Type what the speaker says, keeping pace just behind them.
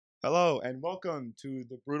Hello and welcome to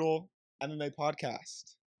the Brutal MMA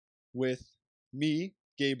podcast with me,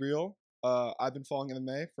 Gabriel. I've been following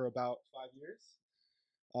MMA for about 5 years.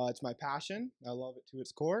 It's my passion. I love it to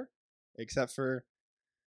its core, except for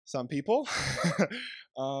some people.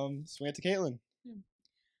 Swing it to Caitlin.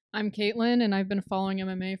 I'm Caitlin, and I've been following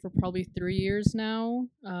MMA for probably 3 years now.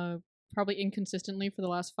 Probably inconsistently for the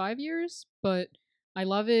last 5 years, but I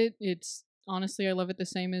love it. Honestly, I love it the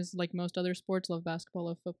same as like most other sports. Love basketball,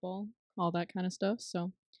 love football, all that kind of stuff.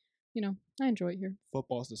 So, I enjoy it here.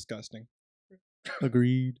 Football's disgusting.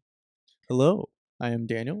 Agreed. Hello, I am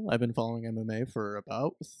Daniel. I've been following MMA for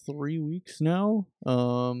about 3 weeks now.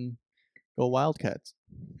 Go Wildcats.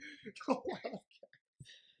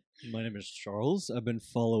 My name is Charles. I've been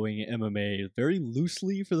following MMA very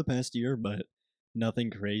loosely for the past year, but nothing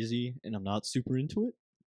crazy, and I'm not super into it.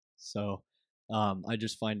 So, I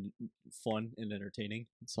just find it fun and entertaining,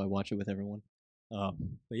 so I watch it with everyone. But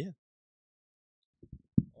yeah.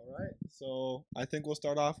 All right, so I think we'll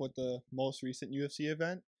start off with the most recent UFC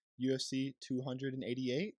event, UFC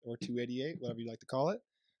 288 or 288, whatever you like to call it.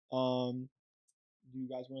 Do you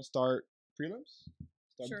guys want to start prelims?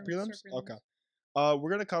 Sure, With prelims? start prelims. Okay.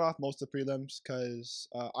 We're gonna cut off most of the prelims because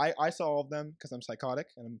I saw all of them because I'm psychotic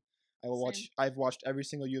and I've watched every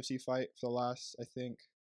single UFC fight for the last I think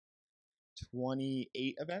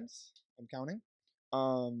 28 events. I'm counting.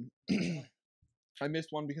 I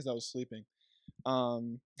missed one because I was sleeping. I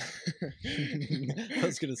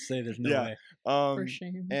was gonna say there's no way. For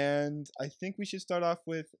shame. And I think we should start off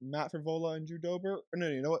with Matt Frivola and Drew Dober. Or no,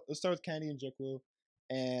 you know what? Let's start with Kennedy and Njoku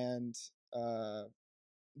and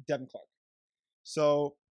Devin Clark.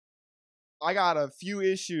 So I got a few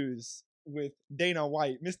issues with Dana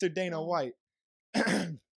White, Mr. Dana White.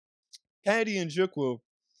 Kennedy and Njoku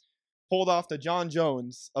pulled off the John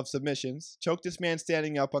Jones of submissions, choked this man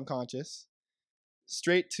standing up unconscious,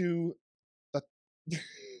 straight to the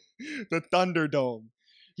Thunderdome.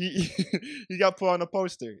 He got put on a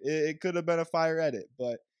poster. It could have been a fire edit,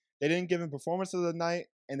 but they didn't give him performance of the night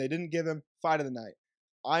and they didn't give him fight of the night.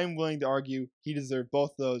 I'm willing to argue he deserved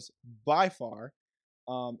both those by far,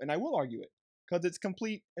 and I will argue it because it's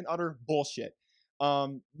complete and utter bullshit.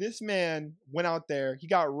 This man went out there, he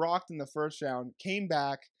got rocked in the first round, came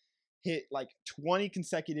back, hit like 20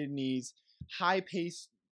 consecutive knees, high-paced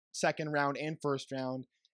second round and first round,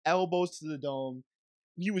 elbows to the dome.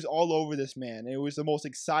 He was all over this man. It was the most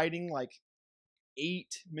exciting,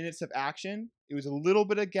 8 minutes of action. It was a little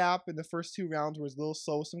bit of gap in the first 2 rounds where it was a little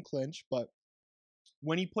slow with some clinch, but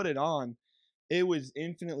when he put it on, it was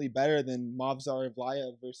infinitely better than Movsar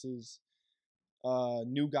Evlaev versus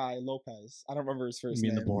new guy Lopez. I don't remember his first name.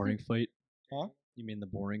 You mean the boring fight? Huh? You mean the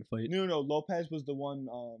boring fight? No. Lopez was the one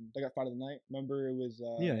that got fight of the night. Remember, it was...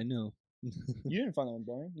 yeah, I know. You didn't find that one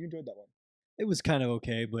boring. You enjoyed that one. It was kind of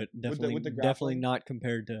okay, but definitely with the definitely grappling? not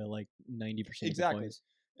compared to like 90% Exactly. of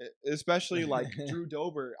the fights. Especially like Drew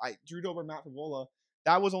Dober, Matt Frivola.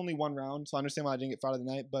 That was only 1 round, so I understand why I didn't get fight of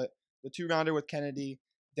the night. But the 2-rounder with Kennedy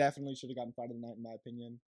definitely should have gotten fight of the night, in my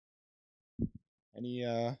opinion. Any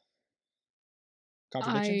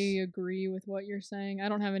contradictions? I agree with what you're saying. I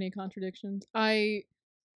don't have any contradictions. What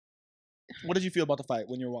did you feel about the fight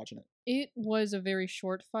when you were watching it? It was a very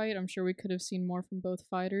short fight. I'm sure we could have seen more from both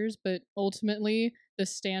fighters, but ultimately the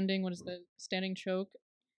standing choke?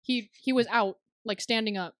 He was out, like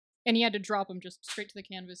standing up, and he had to drop him just straight to the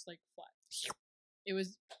canvas, like flat. It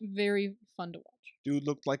was very fun to watch. Dude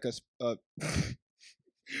looked like a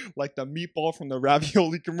like the meatball from the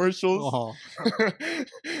ravioli commercials. Oh.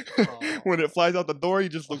 When it flies out the door, he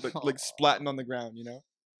just looked like splatting on the ground, you know?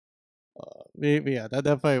 Yeah,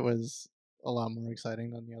 that fight was a lot more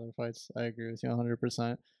exciting than the other fights. I agree with you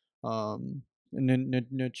 100%.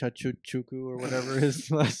 Nchachuku or whatever his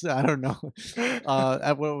was, I don't know.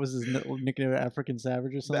 What was his nickname? African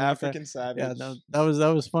Savage or something? The African Savage. Yeah, that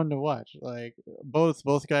was fun to watch. Like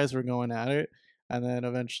both guys were going at it, and then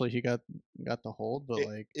eventually he got the hold. But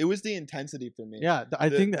it was the intensity for me. Yeah, I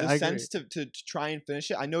think that the I sense to try and finish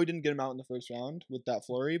it. I know he didn't get him out in the first round with that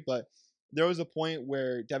flurry, but there was a point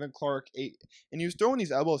where Devin Clark ate, and he was throwing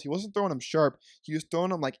these elbows. He wasn't throwing them sharp. He was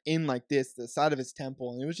throwing them in like this, the side of his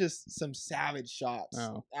temple, and it was just some savage shots.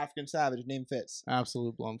 Oh. African Savage, name fits.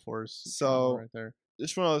 Absolute blunt force. So right there.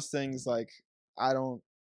 It's one of those things I don't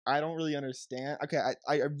really understand. Okay,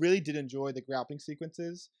 I really did enjoy the grappling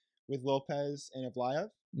sequences with Lopez and Evlaev,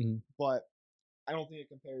 but I don't think it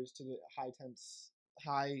compares to the high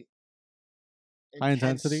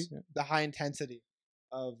intensity. The high intensity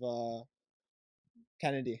of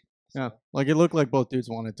Kennedy. So. Yeah, like it looked like both dudes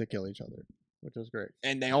wanted to kill each other, which was great.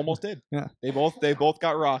 And they almost did. Yeah, they both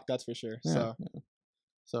got rocked. That's for sure. Yeah, So, yeah.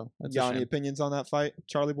 So that's Got a any shame. opinions on that fight,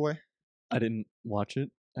 Charlie boy? I didn't watch it.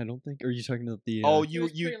 I don't think. Are you talking about the? Oh, It you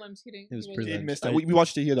was you prelims. He didn't. It was he did wasn't- prelims. miss that. I- We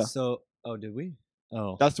watched it here though. So, did we?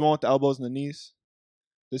 Oh, That's the one with the elbows and the knees.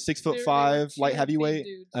 The They 6'5" were two light big heavyweight.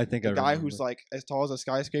 dudes. I think The I guy remember. who's like as tall as a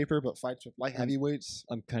skyscraper but fights with light Mm. heavyweights.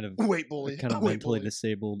 I'm kind of Weight bully. kind of Weight mentally bully.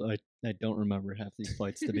 disabled. I don't remember half these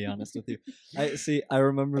fights, to be honest with you. I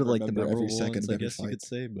remember I like remember the every memorable second ones, of I every guess you fight. could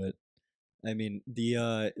say, but I mean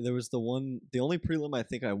there was the only prelim I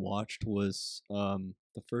think I watched was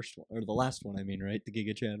the first one or the last one, I mean, right? The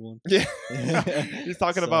Giga Chad one. Yeah. He's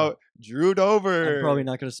talking So, about Drew Dober. I'm probably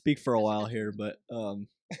not gonna speak for a while here, but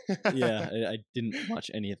yeah, I didn't watch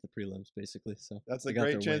any of the prelims basically, so That's I a got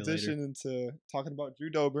great there way later. transition into talking about Drew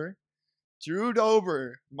Dober. Drew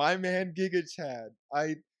Dober, my man Giga Chad.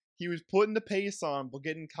 He was putting the pace on but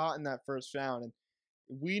getting caught in that first round, and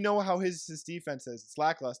we know how his defense is. It's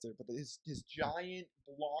lackluster, but his giant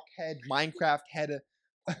blockhead Minecraft head of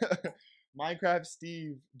Minecraft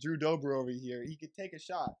Steve Drew Dober over here, he could take a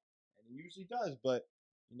shot, and he usually does. But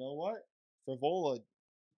you know what? Frivola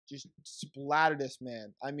just splattered this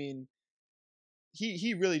man. I mean,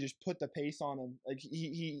 he really just put the pace on him. Like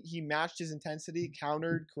he matched his intensity,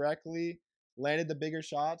 countered correctly, landed the bigger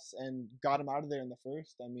shots, and got him out of there in the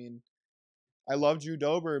first. I mean, I love Drew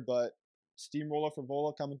Dober, but steamroller for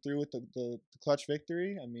Vola coming through with the clutch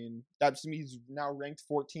victory. I mean, that means he's now ranked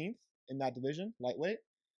 14th in that division, lightweight.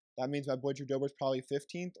 That means my boy Drew Dober's probably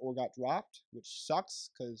 15th or got dropped, which sucks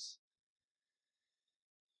because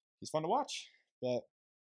he's fun to watch. But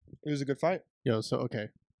it was a good fight. Yo, so okay,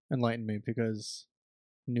 enlighten me because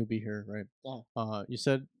newbie here, right? Oh. You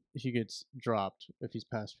said he gets dropped if he's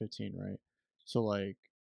past 15, right? So like,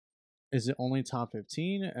 is it only top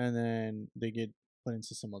 15, and then they get put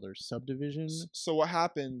into some other subdivision? So what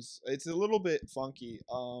happens? It's a little bit funky.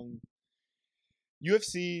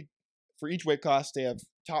 UFC for each weight class they have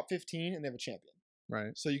top 15 and they have a champion.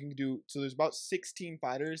 Right. So you can do. So there's about 16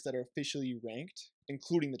 fighters that are officially ranked,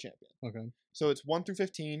 including the champion. Okay. So it's 1 through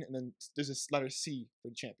 15, and then there's this letter C for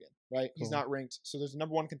the champion, right? He's Cool. not ranked. So there's a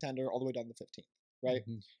number one contender all the way down to 15th, right?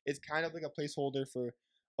 Mhm. It's kind of like a placeholder for,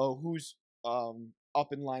 who's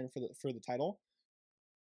up in line for the title.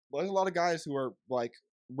 But there's a lot of guys who are like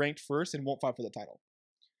ranked first and won't fight for the title.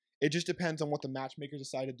 It just depends on what the matchmakers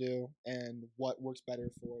decide to do and what works better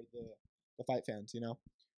for the fight fans, you know?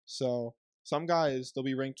 So some guys, they'll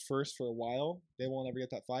be ranked first for a while. They won't ever get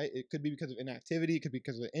that fight. It could be because of inactivity. It could be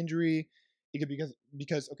because of injury. It could be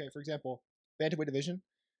because okay, for example, bantamweight division,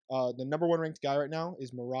 the number one ranked guy right now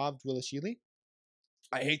is Merab Dvalishvili.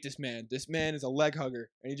 I hate this man. This man is a leg hugger,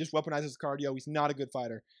 and he just weaponizes his cardio. He's not a good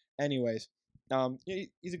fighter. Anyways,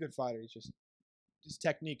 he's a good fighter. He's just his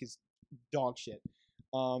technique is dog shit.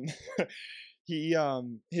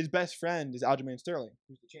 His best friend is Aljamain Sterling,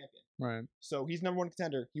 who's the champion. Right. So he's number one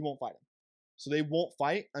contender. He won't fight him. So they won't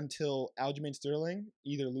fight until Aljamain Sterling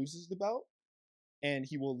either loses the belt, and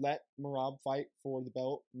he will let Merab fight for the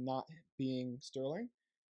belt, not being Sterling.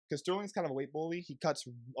 Because Sterling's kind of a weight bully. He cuts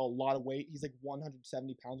a lot of weight. He's like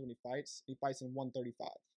 170 pounds when he fights. He fights in 135.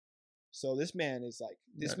 So this man is like,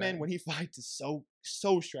 when he fights is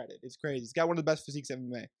so shredded. It's crazy. He's got one of the best physiques in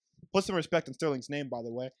MMA. Put some respect on Sterling's name, by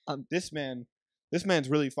the way. This man's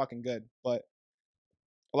really fucking good. But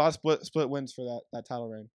a lot of split wins for that title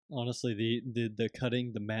reign. Honestly, the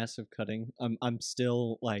cutting, the massive cutting, I'm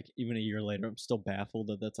still like, even a year later, I'm still baffled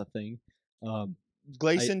that that's a thing.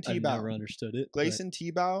 Gleison I Tebow. never understood it. Gleison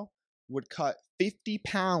Tebow would cut 50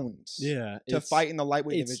 pounds to fight in the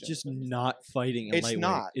lightweight it's division. just not fighting in It's lightweight.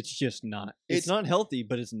 not. It's just not. It's not healthy,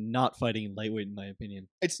 but it's not fighting in lightweight, in my opinion.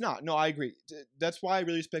 It's not. No, I agree. That's why I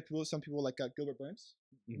really respect people. Some people like Gilbert Burns.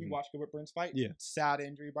 We Mhm. watched Gilbert Burns fight. Yeah. Sad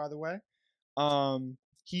injury, by the way.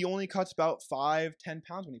 He only cuts about 5-10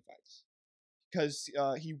 pounds when he fights because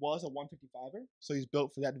he was a 155er, so he's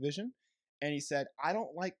built for that division. And he said, I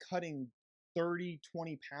don't like cutting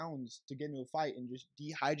 30-20 pounds to get into a fight and just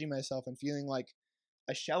dehydrating myself and feeling like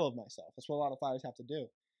a shell of myself. That's what a lot of fighters have to do.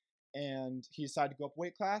 And he decided to go up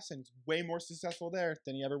weight class, and he's way more successful there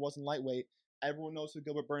than he ever was in lightweight. Everyone knows who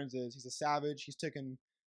Gilbert Burns is. He's a savage. He's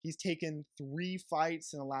taken 3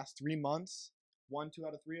 fights in the last 3 months. 2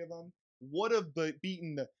 out of 3 of them. Would have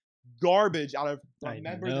beaten the garbage out of,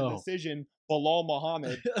 remember the decision, Bilal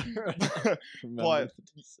Muhammad.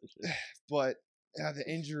 but the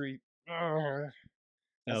injury that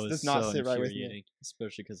does not sit right with me. infuriating,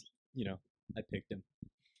 especially because I picked him.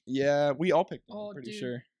 Yeah, we all picked him. Oh, I'm pretty dude.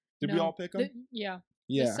 sure. Did we all pick him? Yeah.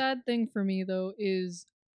 Yeah. The sad thing for me though is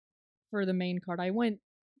for the main card, I went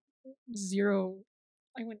 0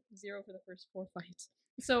 for the first 4 fights.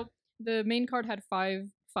 So the main card had 5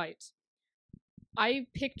 fights. I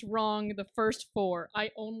picked wrong the first 4.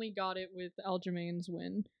 I only got it with Aljamain's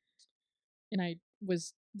win. And I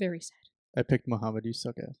was very sad. I picked Muhammad. You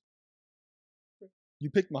suck ass. You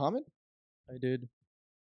picked Muhammad? I did.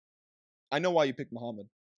 I know why you picked Muhammad.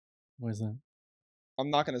 Why is that? I'm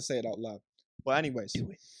not gonna say it out loud. But anyways. Do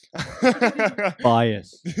it.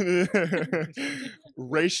 Bias.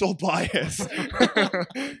 Racial bias.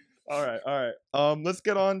 All right. Let's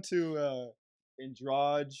get on to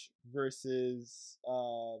Andrade versus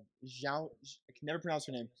Zhao. I can never pronounce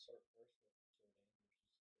her name.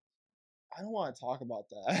 I don't want to talk about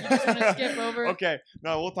that. You just want to skip over? Okay,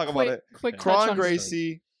 no, we'll talk about it. Quick touch Kron on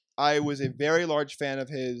Gracie, I was a very large fan of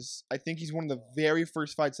his. I think he's one of the very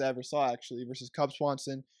first fights I ever saw, actually, versus Cub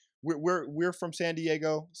Swanson. We're from San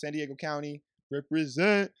Diego County.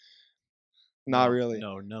 Represent. Not really.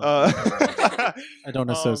 No. I don't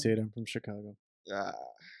associate him from Chicago.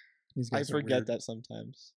 These I guys are forget weird. that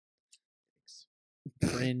sometimes.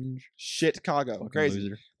 Cringe. Shit, Chicago, Fucking crazy.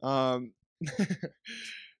 loser.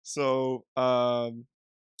 So Kron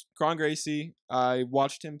Gracie, I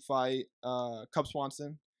watched him fight Cub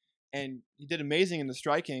Swanson, and he did amazing in the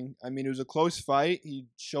striking. I mean, it was a close fight. He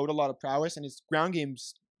showed a lot of prowess, and his ground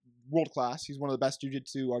game's world class. He's one of the best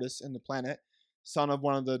jiu-jitsu artists in the planet, son of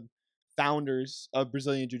one of the founders of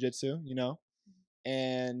Brazilian jiu-jitsu, you know.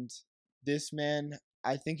 And this man,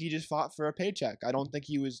 I think he just fought for a paycheck. I don't think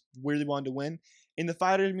he was really wanted to win. In the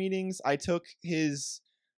fighter meetings, I took his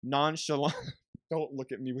nonchalant. Don't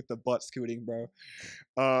look at me with the butt scooting, bro.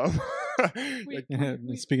 Wait.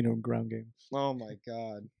 Speaking of ground game. Oh my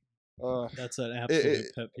god. That's an absolute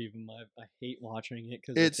pet peeve of mine. I hate watching it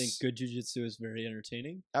because I think It's- good jiu-jitsu is very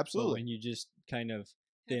entertaining. But Absolutely. when you just kind of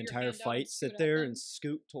the Have your entire hand out fight and sit scoot at there them. and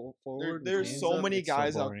scoot forward. with There's hands so up, many it's so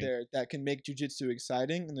guys out boring. there that can make jiu-jitsu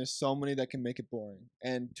exciting, and there's so many that can make it boring.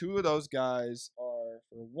 And 2 of those guys are,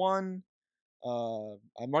 for one,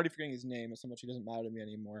 I'm already forgetting his name. So much he doesn't matter to me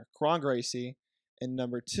anymore. Kron Gracie, and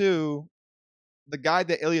number 2, the guy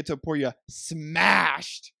that Ilya Topuria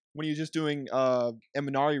smashed when he was just doing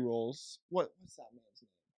Eminari rolls. What's that man's name?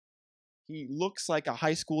 He looks like a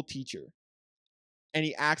high school teacher, and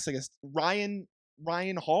he acts like a Ryan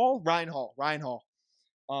Hall.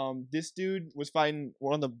 This dude was fighting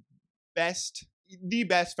one of the best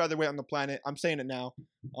featherweight on the planet. I'm saying it now.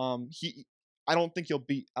 I don't think he'll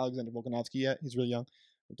beat Alexander Volkanovski yet. He's really young.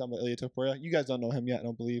 I'm talking about Ilya Topuria. You guys don't know him yet, I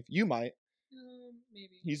don't believe. You might.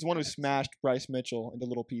 Maybe. He's the one who smashed Bryce Mitchell into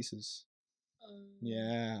little pieces.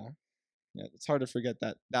 Yeah, it's hard to forget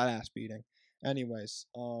that ass beating. Anyways,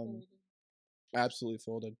 absolutely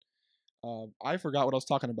folded. I forgot what I was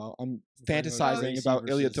talking about. I'm We're talking fantasizing Gracie about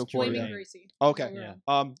Ilya versus Topuria. Blaming Jourdain. Gracie. Okay. We're Yeah.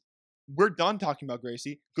 on. We're done talking about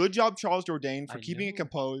Gracie. Good job, Charles Jourdain, for I keeping it know.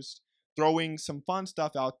 composed, throwing some fun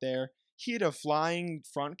stuff out there. He had a flying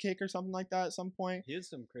front kick or something like that at some point. He did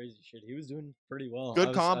some crazy shit. He was doing pretty well.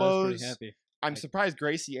 Good I was pretty combos. happy. I'm surprised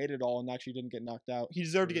Gracie ate it all and actually didn't get knocked out. He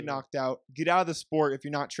deserved to get knocked out. Get out of the sport if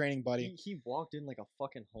you're not training, buddy. He walked in like a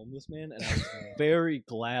fucking homeless man, and I was very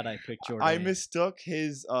glad I picked Jordan. I mistook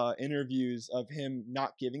his interviews of him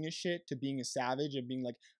not giving a shit to being a savage and being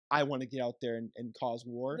like, I want to get out there and cause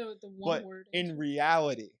war. The one But word. in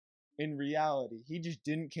reality, he just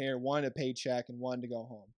didn't care, wanted a paycheck, and wanted to go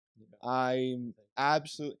home.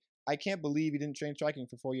 I can't believe he didn't train striking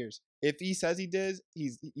for 4 years. If he says he did,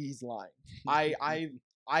 he's lying.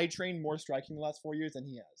 I trained more striking the last 4 years than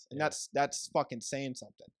he has, and Yeah. that's fucking saying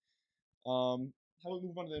something. How about we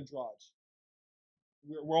move on to the Andrade?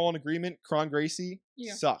 We're all in agreement. Kron Gracie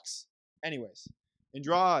sucks. Anyways,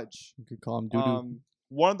 Andrade, You could call him doo-doo.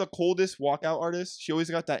 one of the coldest walkout artists. She always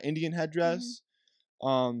got that Indian headdress.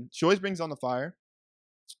 She always brings on the fire,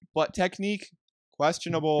 but technique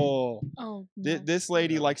questionable. Oh, no. This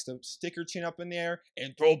lady likes to stick her chin up in the air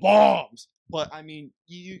and throw bombs. But I mean,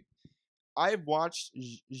 I've watched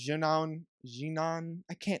Jinan.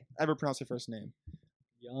 I can't ever pronounce her first name.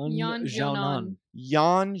 Yan Xiaonan.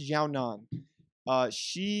 Yan Xiaonan.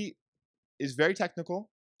 She is very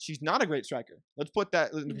technical. She's not a great striker. Let's put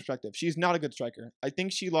that into perspective. She's not a good striker. I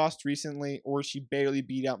think she lost recently, or she barely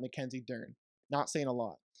beat out Mackenzie Dern. Not saying a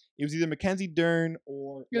lot. It was either Mackenzie Dern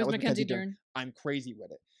or It was Mackenzie Dern. I'm crazy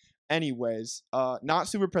with it. Anyways, not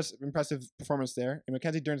super impressive performance there. And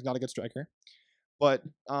Mackenzie Dern's not a good striker. But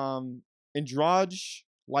Andrade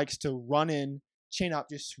likes to run in, chin up,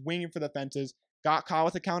 just swinging for the fences. Got caught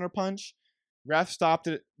with a counter punch. Ref stopped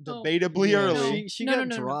it debatably Yeah, early. She No, got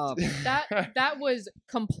no, no, no. dropped. That was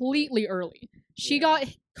completely early. She got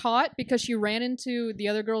caught because she ran into the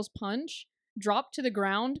other girl's punch, dropped to the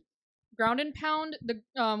ground and pound. The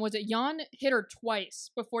was it Jan hit her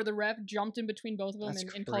twice before the ref jumped in between both of them That's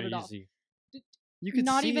and called it off. crazy. You could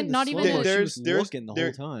Not see even- in the not even slow-mo a- she was There's- looking the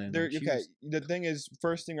whole time. There, like, she okay, was- the thing is,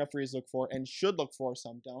 first thing referees look for and should look for,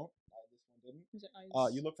 some don't. This one didn't. Was it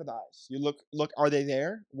eyes? You look for the eyes. You look. Are they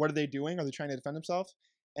there? What are they doing? Are they trying to defend themselves?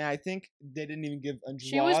 And I think they didn't even give Andrade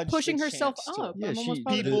She was pushing the herself chance to. up. Yeah, I'm almost she-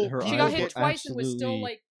 positive. People- her She eyes got were hit twice and was still absolutely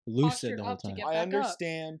like lucid postured the whole up to time. get I back up.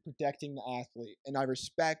 understand protecting the athlete, and I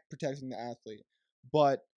respect protecting the athlete,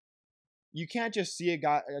 but you can't just see a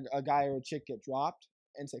guy or a chick get dropped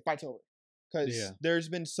and say fight's over, because Yeah. there's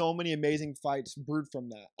been so many amazing fights brewed from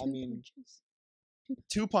that. I Two mean, punches.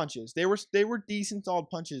 2 punches. They were decent, solid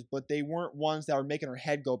punches, but they weren't ones that were making her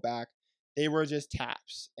head go back. They were just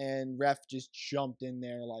taps, and ref just jumped in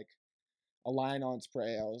there like a lion on its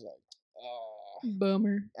prey. I was like, oh.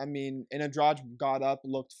 Bummer. I mean, and Andrade got up,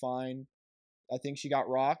 looked fine. I think she got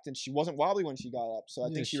rocked, and she wasn't wobbly when she got up, so I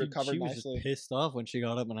Yeah, think she recovered She was nicely. just pissed off when she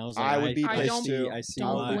got up, and I was like, I would be I pissed don't- too. I see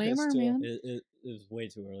Don't why. blame her, Pissed too. man. It was way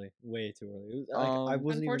too early. Way too early. It was, like, I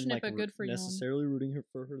wasn't even Unfortunate, like but good for Yon. necessarily rooting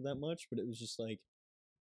for her that much, but it was just like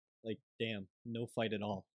damn, no fight at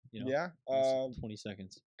all. You know, Yeah, It was 20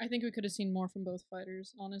 seconds. I think we could have seen more from both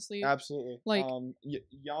fighters, honestly. absolutely. Like-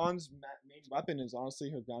 Jan's main weapon is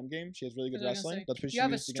honestly her ground game. She has really good That's what I was gonna wrestling. say. That's what she You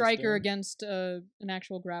have a used striker against against an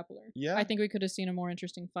actual grappler. Yeah. I think we could have seen a more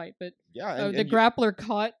interesting fight, but Yeah, and the grappler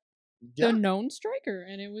caught yeah, the known striker,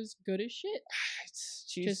 and it was good as shit.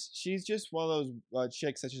 she's just one of those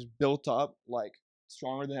chicks that's just built up like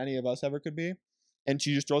stronger than any of us ever could be, and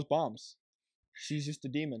she just throws bombs. She's just a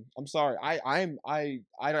demon. I'm sorry. I'm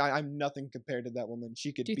nothing compared to that woman.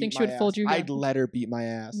 She could. Do you beat think she my would fold ass. you? I'd Yeah. let her beat my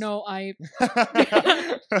ass. No, I.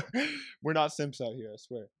 We're not simps out here. I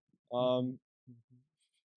swear.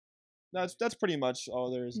 That's pretty much all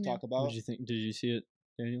there is to Yeah. talk What about. did you think? Did you see it,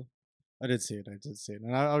 Daniel? I did see it.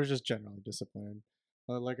 And I was just generally disappointed.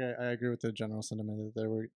 Like I agree with the general sentiment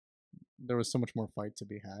that there was so much more fight to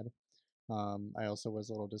be had. I also was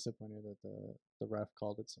a little disappointed that the ref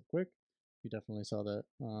called it so quick. You definitely saw that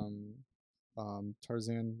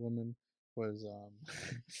Tarzan woman was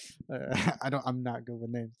I'm not good with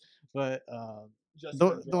names, but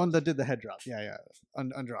the one that did the head drop. Yeah,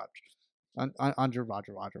 Andrade. Roger.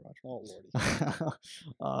 Oh lordy.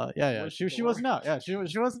 Yeah. Where's She the wasn't out. Yeah, she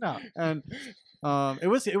wasn't out. And it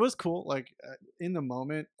was cool. Like in the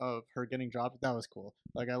moment of her getting dropped, that was cool.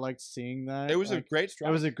 Like I liked seeing that. It was a like, great it strike.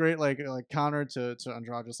 was a great like counter to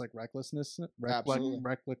Andrade's like recklessness, Absolutely.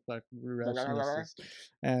 recklessness,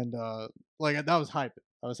 and like that was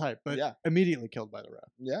hype. But Yeah. immediately killed by the ref.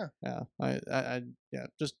 Yeah. Yeah, I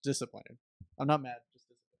just disappointed. I'm not mad, just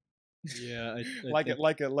disappointed. Yeah, I Like think,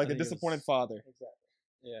 a think it disappointed was- father.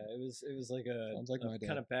 Yeah, it was like a, Sounds like my dad.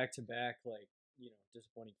 kind of back to back, like,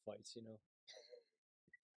 disappointing fights.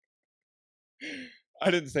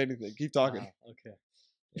 I didn't say anything. Keep talking. Wow, okay.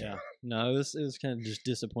 Yeah. No, it was kind of just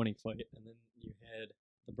disappointing fight, and then you had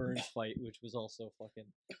the Burns fight, which was also fucking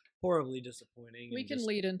horribly disappointing. We and can just-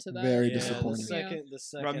 lead into that. Very yeah, disappointing. The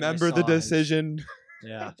second I Remember the saw his- decision.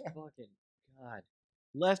 Yeah. Fucking God.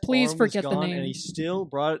 Left Please arm forget the was gone, name. and he still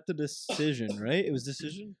brought it to decision. Right? It was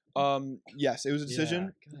decision. Yes, it was a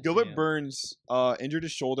decision. Yeah, God Gilbert damn. Burns injured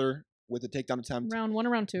his shoulder with a takedown attempt Round 1 or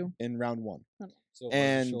round 2? in round 1. So it was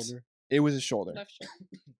And his shoulder. It was his shoulder. Left shoulder.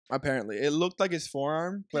 Apparently, it looked like his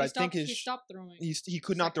forearm, but I think he stopped throwing. he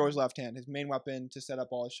could not throw his Second. left hand, his main weapon to set up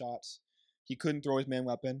all his shots. He couldn't throw his main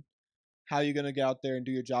weapon. How are you gonna get out there and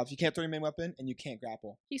do your jobs? You can't throw your main weapon, and you can't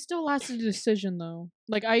grapple. He still lasted a decision though.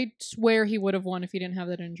 Like I swear he would have won if he didn't have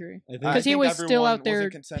that injury. I think Because he think was still everyone out was there in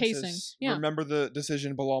consensus. pacing. Yeah. Remember the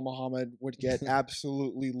decision Bilal Muhammad would get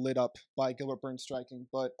absolutely lit up by Gilbert Burns striking.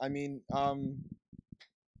 But I mean,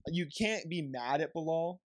 you can't be mad at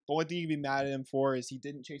Bilal. The only thing you can be mad at him for is he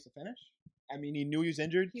didn't chase the finish. I mean, he knew he was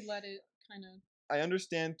injured. He let it kind of. I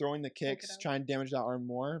understand throwing the kicks, out. trying to damage that arm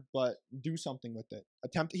more, but do something with it.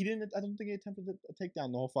 He didn't. I don't think he attempted a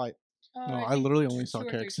takedown the whole fight. No, I literally only saw 2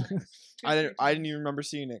 or 3 kicks. times. I didn't even remember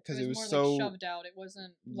seeing it because it was more so. like shoved out. It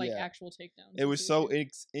wasn't like Yeah. actual takedowns. It was so issue.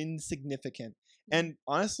 insignificant. And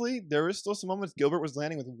honestly, there was still some moments Gilbert was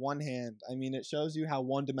landing with one hand. I mean, it shows you how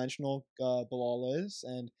one-dimensional Bilal is,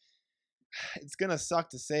 and it's gonna suck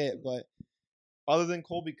to say it, but other than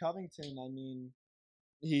Colby Covington, I mean,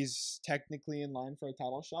 he's technically in line for a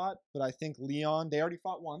title shot. But I think Leon, they already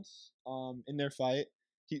fought once in their fight.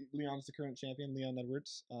 Leon's the current champion, Leon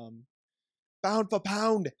Edwards. Pound for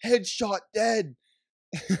pound, headshot dead.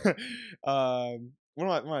 One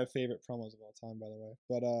of my favorite promos of all time, by the way.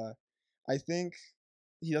 But I think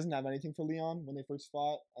he doesn't have anything for Leon when they first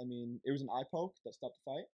fought. I mean, it was an eye poke that stopped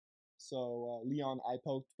the fight. So Leon eye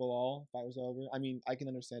poked Bilal. Fight was over. I mean, I can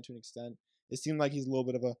understand to an extent. It seemed like he's a little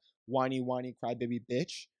bit of a whiny crybaby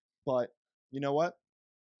bitch. But you know what?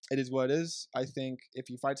 it is what it is. I think if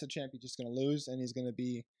he fights a champ, he's just gonna lose, and he's gonna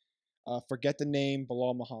be forget the name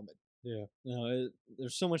Bilal Muhammad. Yeah. No,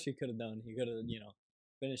 there's so much he could have done. He could have,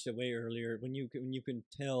 finished it way earlier. When you can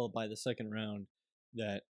tell by the second round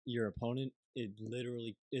that your opponent it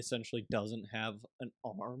literally essentially doesn't have an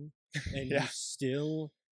arm, and you Yeah.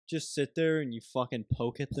 still just sit there and you fucking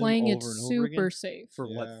poke at them Playing it over and over again super safe for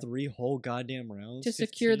Yeah. what 3 whole goddamn rounds to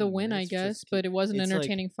secure the 15 win, I minutes, guess. 15 But it wasn't an It's like,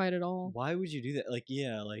 entertaining fight at all. Why would you do that? Like,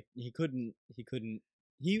 yeah, like he couldn't.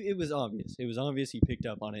 It was obvious. It was obvious he picked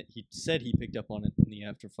up on it. He said he picked up on it in the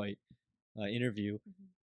after fight interview,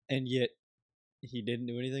 and yet he didn't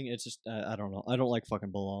do anything. It's just I don't know. I don't like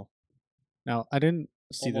fucking Bilal. Now, I didn't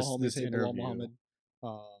see All my this homies hate Bilal interview, Muhammad.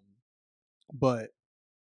 but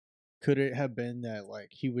could it have been that like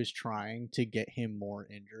he was trying to get him more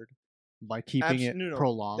injured by keeping it No.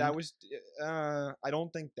 prolonged? That was I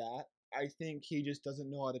don't think that. I think he just doesn't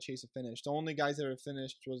know how to chase a finish. The only guys that have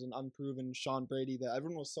finished was an unproven Sean Brady that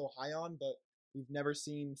everyone was so high on, but we've never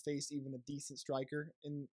seen face even a decent striker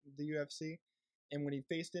in the UFC. And when he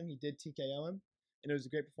faced him, he did TKO him, and it was a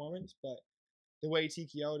great performance. But the way he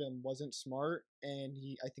TKO'd him wasn't smart, and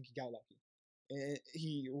I think he got lucky. And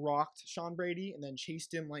he rocked Sean Brady and then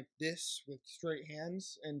chased him like this with straight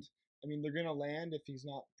hands. And I mean, they're gonna land if he's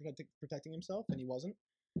not protecting himself, and he wasn't.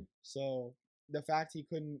 So the fact he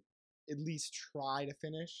couldn't at least try to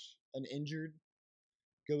finish an injured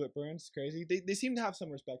Gilbert Burns is crazy. They seem to have some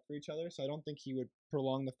respect for each other, so I don't think he would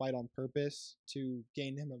prolong the fight on purpose to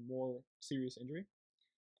gain him a more serious injury.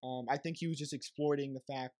 I think he was just exploiting the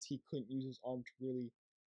fact he couldn't use his arm to really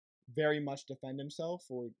very much defend himself.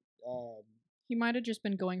 Or He might have just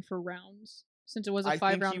been going for rounds. Since it was I a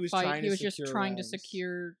think 5-round he was fight, trying he to was just secure trying to rounds.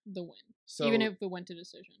 secure the win. So Even if it went to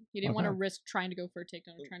decision. He didn't want to Okay. risk trying to go for a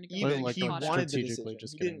takedown or trying to go even like he going wanted the strategically decision.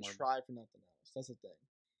 just He getting didn't more- try for nothing else. That's the thing.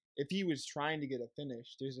 If he was trying to get a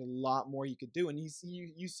finish, there's a lot more he could do, and you've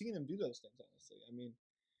seen him do those things. Honestly, I mean,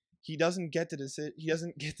 he doesn't get he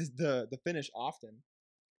doesn't get the finish often,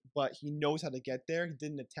 but he knows how to get there. He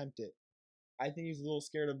didn't attempt it. I think he's a little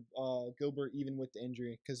scared of Gilbert even with the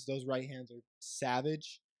injury because those right hands are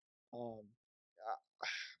savage.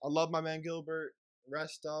 I love my man Gilbert.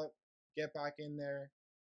 Rest up, get back in there.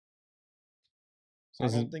 So I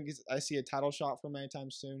is don't it- think I see a title shot from him anytime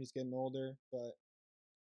soon. He's getting older, but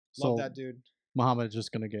so love that dude. Muhammad's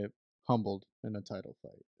just gonna get humbled in a title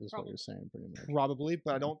fight, is what Probably. you're saying, pretty much. Probably,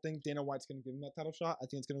 but I don't think Dana White's going to give him that title shot. I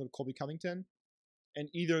think it's going to go to Colby Covington, and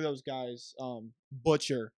either of those guys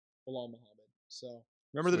butcher Bilal Muhammad. So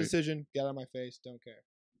remember the Sweet. decision. Get out of my face. Don't care.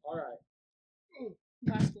 All right,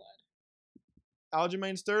 Last blood.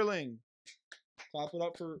 Aljamain Sterling. Clap it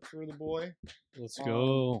up for the boy. Let's Um,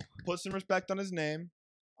 go. Put some respect on his name.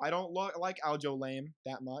 I don't like Aljo Lame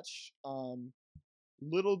that much.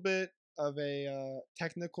 Little bit of a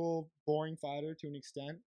technical, boring fighter to an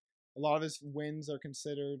extent. A lot of his wins are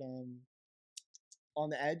considered on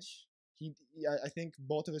the edge. I think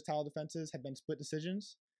both of his title defenses have been split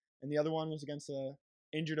decisions, and the other one was against a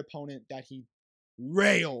injured opponent that he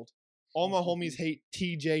railed. All my homies hate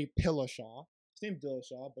TJ Dillashaw. His name's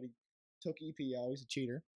Dillashaw, but he took EPO. He's a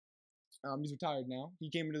cheater. He's retired now. He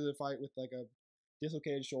came into the fight with like a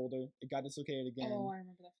dislocated shoulder. It got dislocated again. Oh, I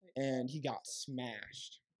remember that fight. And he got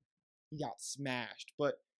smashed.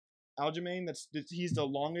 But Aljamain, he's the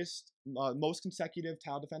longest, most consecutive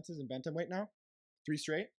title defenses in bantamweight now, 3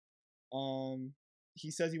 straight. He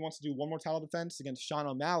says he wants to do one more title defense against Sean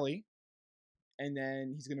O'Malley, and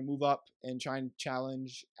then he's gonna move up and try and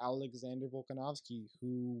challenge Alexander Volkanovski,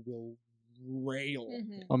 who will rail.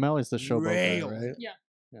 Mhm. O'Malley's the showboat guy, Rail. right? Yeah.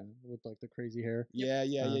 Yeah, with like the crazy hair.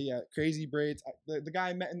 Yeah. Crazy braids. The guy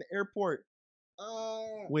I met in the airport.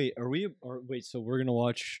 Wait, wait, so we're gonna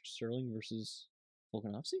watch Sterling versus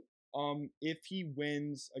Volkanovski? If he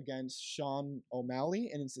wins against Sean O'Malley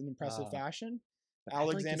and it's in impressive fashion, I'd like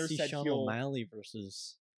to Alexander see said Sean he'll. O'Malley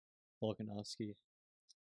versus Volkanovski.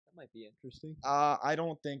 That might be interesting. I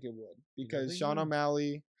don't think it would because think Sean so?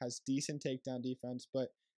 O'Malley has decent takedown defense,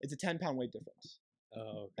 but it's a 10-pound weight difference.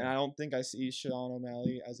 Oh, And I don't think I see Sean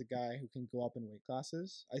O'Malley as a guy who can go up in weight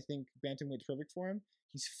classes. I think bantamweight's perfect for him.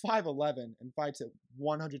 He's 5'11" and fights at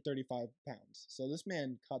 135 pounds. So this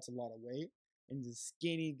man cuts a lot of weight, and he's a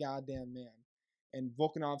skinny goddamn man. And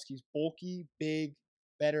Volkanovski's bulky, big,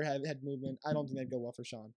 better head movement. I don't think that'd go well for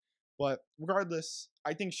Sean. But regardless,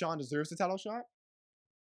 I think Sean deserves the title shot.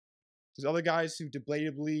 There's other guys who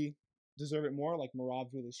debatably deserve it more, like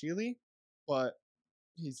Merab Dvalishvili, but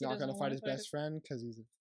he's He not doesn't going to wanna fight his fight best it. friend because he's a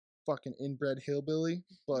fucking inbred hillbilly.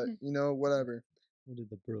 But, whatever. what did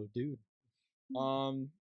the bro do?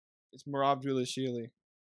 It's Merab Dvalishvili.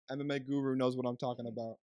 MMA guru knows what I'm talking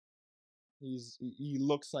about. He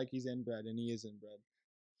looks like he's inbred, and he is inbred.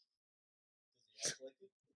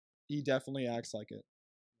 He definitely acts like it.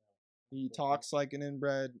 He talks like an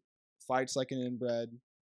inbred, fights like an inbred.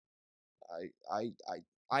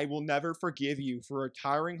 I will never forgive you for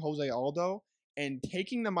retiring Jose Aldo and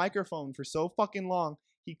taking the microphone for so fucking long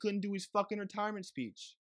he couldn't do his fucking retirement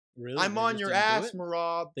speech. Really? I'm They on just your didn't do ass, it?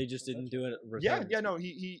 Marab. They just didn't do it. Yeah, no,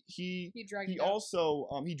 He dragged he it out. also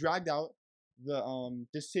he dragged out the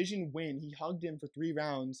decision win. He hugged him for 3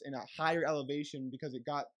 rounds in a higher elevation because it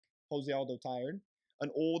got Jose Aldo tired. An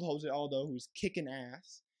old Jose Aldo who's kicking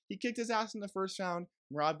ass. He kicked his ass in the first round.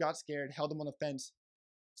 Marab got scared, held him on the fence,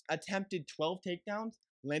 attempted 12 takedowns,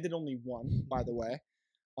 landed only 1, by the way.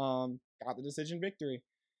 Got the decision victory.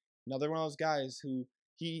 Another one of those guys who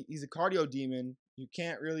he's a cardio demon. You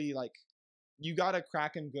can't really you gotta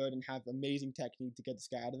crack him good and have amazing technique to get this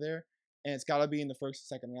guy out of there. And it's gotta be in the first or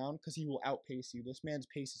second round because he will outpace you. This man's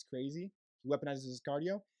pace is crazy. He weaponizes his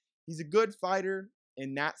cardio. He's a good fighter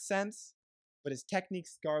in that sense, but his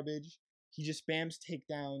technique's garbage. He just spams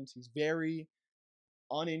takedowns. He's very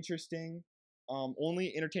uninteresting.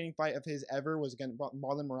 Only entertaining fight of his ever was against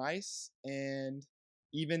Marlon Moraes, and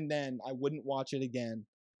even then, I wouldn't watch it again.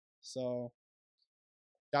 So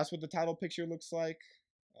that's what the title picture looks like.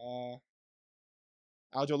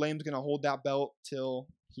 Aljo Lame's gonna hold that belt till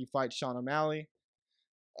he fights Sean O'Malley.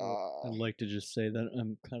 I'd like to just say that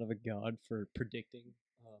I'm kind of a god for predicting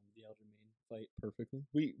the Aljamain fight perfectly.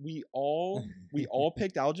 We all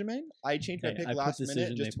picked Aljamain. I changed my Hey, pick I put last minute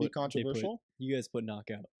decision, just to be controversial. You guys put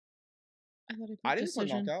knockout. I thought he put I didn't put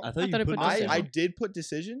decision. knockout. I thought you thought I put put decision. I decision. did put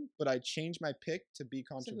decision, but I changed my pick to be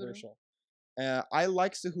controversial. I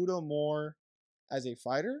like Cejudo more as a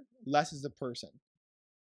fighter, less as a person.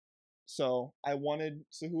 So I wanted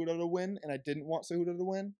Cejudo to win, and I didn't want Cejudo to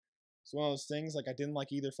win. It's one of those things, I didn't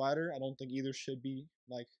like either fighter. I don't think either should be,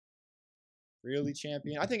 really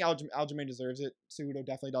champion. I think Aljamain deserves it. Cejudo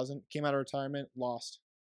definitely doesn't. Came out of retirement, lost.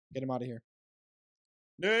 Get him out of here.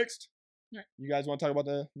 Next. Right. You guys want to talk about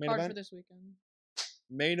the main Card event? for this weekend.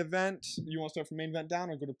 Main event. You want to start from main event down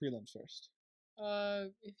or go to prelims first?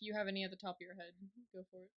 If you have any at the top of your head, go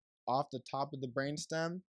for it. Off the top of the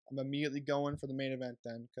brainstem, I'm immediately going for the main event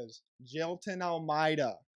then, because Jailton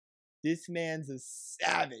Almeida, this man's a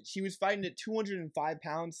savage. He was fighting at 205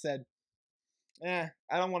 pounds, said, I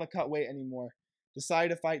don't want to cut weight anymore.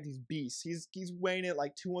 Decided to fight these beasts. He's weighing at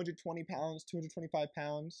 220 pounds, 225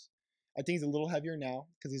 pounds. I think he's a little heavier now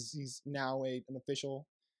because he's now an official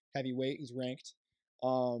heavyweight. He's ranked.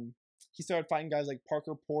 He started fighting guys like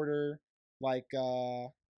Parker Porter,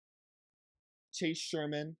 Chase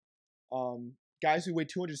Sherman, guys who weigh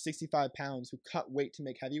 265 pounds who cut weight to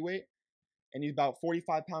make heavyweight, and he's about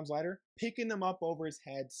 45 pounds lighter, picking them up over his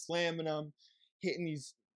head, slamming them, hitting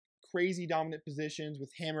these crazy dominant positions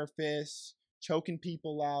with hammer fists, choking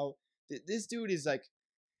people out. This dude is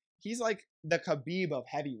he's like the Khabib of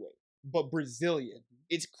heavyweight, but Brazilian.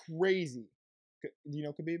 It's crazy. Do you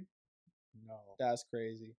know Khabib? No. That's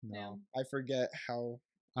crazy. No. I forget how.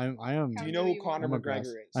 I am. Do you know who you Conor I'm a McGregor grass-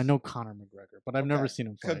 is? I know Conor McGregor, but I've never Okay. seen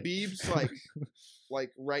him fight. Khabib's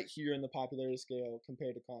right here in the popularity scale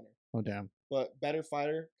compared to Conor. Oh damn. But better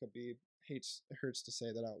fighter, Khabib. Hurts to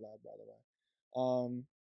say that out loud, by the way.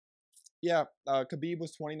 Khabib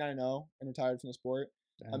was 29-0 and retired from the sport.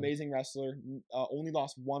 Damn. Amazing wrestler. Only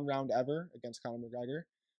lost 1 round ever against Conor McGregor.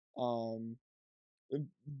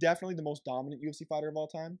 Definitely the most dominant UFC fighter of all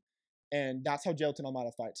time. And that's how Jailton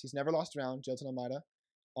Almeida fights. He's never lost a round, Jailton Almeida.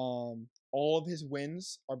 All of his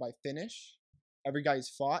wins are by finish. Every guy he's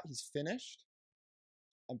fought, he's finished.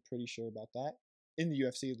 I'm pretty sure about that. In the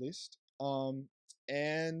UFC, at least.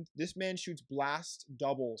 And this man shoots blast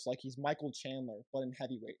doubles like he's Michael Chandler, but in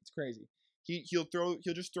heavyweight. It's crazy. He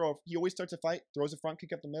always starts a fight, throws a front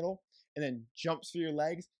kick up the middle, and then jumps for your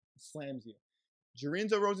legs and slams you.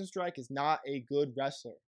 Jorinzo Rozenstruik is not a good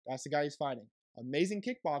wrestler. That's the guy he's fighting. Amazing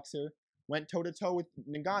kickboxer, went toe-to-toe with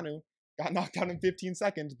Ngannou, got knocked out in 15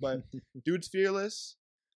 seconds, but dude's fearless.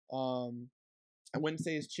 I wouldn't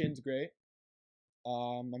say his chin's great.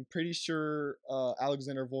 I'm pretty sure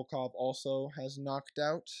Alexander Volkov also has knocked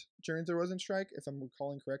out Jorinzo Rozenstruik, if I'm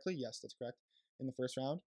recalling correctly. Yes, that's correct, in the first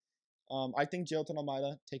round. I think Jailton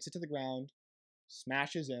Almeida takes it to the ground,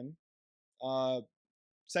 smashes him.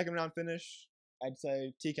 Second round finish, I'd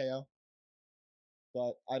say TKO.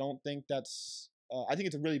 But I don't think that's... I think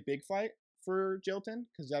it's a really big fight for Jailton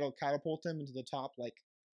because that'll catapult him into the top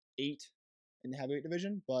 8 in the heavyweight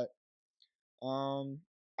division. But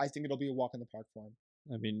I think it'll be a walk in the park for him.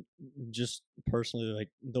 I mean, just personally,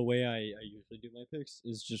 the way I usually do my picks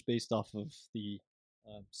is just based off of the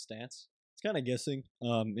stance. kind of guessing.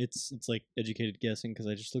 It's like educated guessing because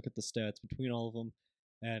I just look at the stats between all of them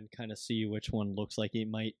and kind of see which one looks like it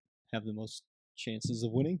might have the most chances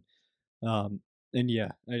of winning. And yeah,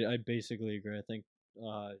 I basically agree. I think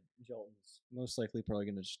Jolton's most likely probably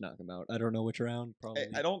gonna just knock him out. I don't know which round. Probably.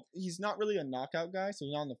 I don't. He's not really a knockout guy, so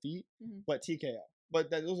he's not on the feet. But TKO. But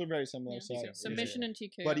those are very similar. So submission and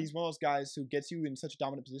TKO. But he's one of those guys who gets you in such a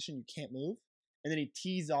dominant position you can't move, and then he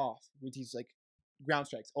tees off with these like ground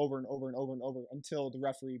strikes over and over and over and over until the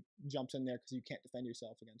referee jumps in there because you can't defend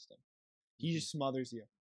yourself against him. He just smothers you.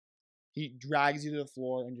 He drags you to the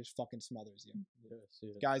floor and just fucking smothers you.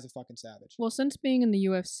 Guy's a fucking savage. Well, since being in the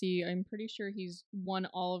UFC, I'm pretty sure he's won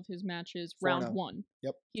all of his matches round 4-0. one.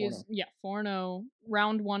 Yep. He is 4-0,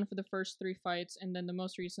 round 1 for the first 3 fights, and then the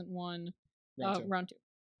most recent one, round 2.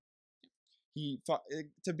 He,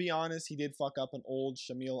 to be honest, he did fuck up an old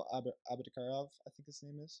Shamil Abdurakhimov, I think his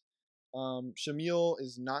name is. Shamil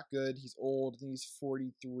is not good. He's old. I think he's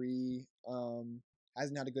 43.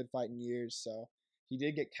 Hasn't had a good fight in years, so he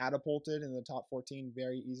did get catapulted in the top 14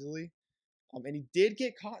 very easily. And he did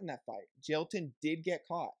get caught in that fight. Jailton did get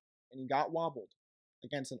caught, and he got wobbled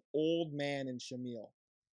against an old man in Shamil.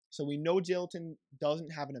 So we know Jailton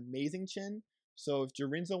doesn't have an amazing chin. So if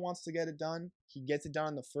Jarinzo wants to get it done, he gets it done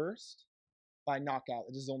on the first by knockout.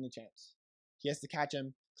 It's his only chance. He has to catch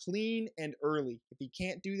him clean and early. If he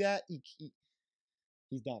can't do that,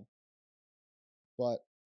 he's done. But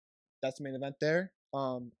that's the main event there.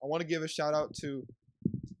 I want to give a shout out to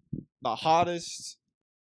the hottest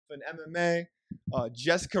in MMA,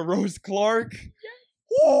 Jessica Rose Clark.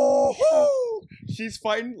 Woo-hoo! She's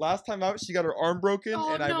fighting. Last time out, she got her arm broken,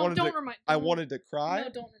 and I wanted to cry. No,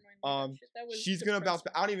 don't remind me. That was she's gonna bounce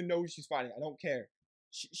back. I don't even know who she's fighting. I don't care.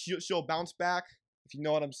 She'll bounce back if you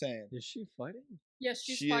know what I'm saying. Is she fighting? Yes,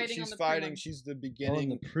 she's fighting. She's on the fighting. Prelims. She's the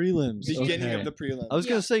beginning. Oh, the prelims. Beginning of the prelims. I was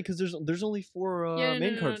gonna say because there's only 4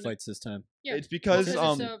 main card fights this time. Yeah, it's because it's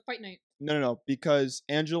Fight Night. No, because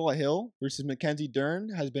Angela Hill versus Mackenzie Dern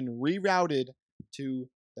has been rerouted to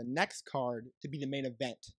the next card to be the main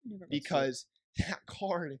event because that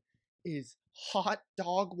card is hot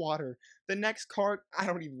dog water. The next card, I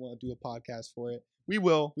don't even want to do a podcast for it. We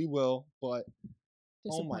will, but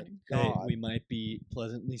oh my god. Hey, we might be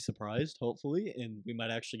pleasantly surprised, hopefully, and we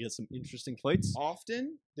might actually get some interesting fights.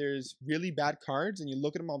 Often, there's really bad cards, and you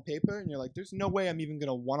look at them on paper, and you're like, there's no way I'm even going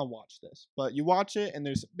to want to watch this. But you watch it, and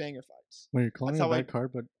there's banger fights. Wait, you're calling it a bad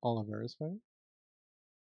card, but Oliveira's fight?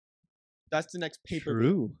 That's the next pay-per-view.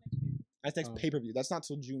 True. That's next pay-per-view. That's not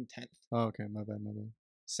till June 10th. Oh, okay. My bad.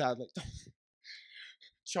 Sadly.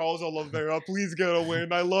 Charles Oliveira, please get a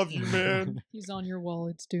win. I love you, man. He's on your wall.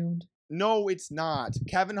 It's doomed. No, it's not.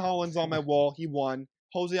 Kevin Holland's on my wall. He won.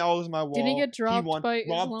 Jose Aldo's on my wall. Did he get dropped he won. by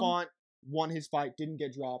Rob Islam? Font won his fight. Didn't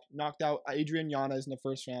get dropped. Knocked out Adrian Yanez in the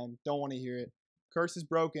first round. Don't want to hear it. Curse is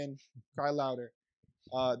broken. Cry louder.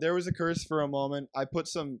 There was a curse for a moment. I put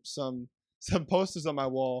some posters on my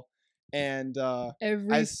wall, and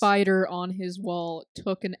every fighter on his wall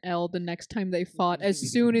took an L the next time they fought.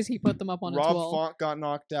 As soon as he put them up on his wall, Rob Font got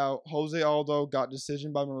knocked out. Jose Aldo got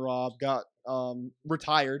decision by Merab. Got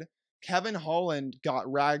retired. Kevin Holland got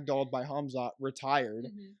ragdolled by Hamzat, retired.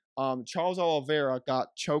 Charles Oliveira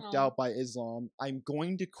got choked out by Islam. I'm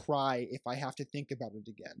going to cry if I have to think about it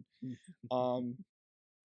again.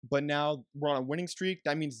 But now we're on a winning streak.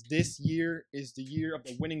 That means this year is the year of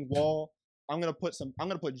the winning wall. I'm gonna put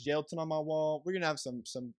Jailton on my wall. We're gonna have some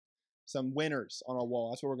winners on our wall.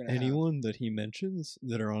 That's what we're gonna have. Anyone that he mentions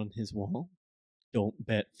that are on his wall, don't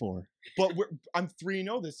bet for. But I'm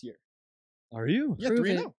 3-0 this year. Are you? Yeah,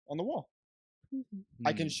 3-0 on the wall.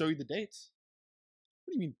 I can Hmm. show you the dates.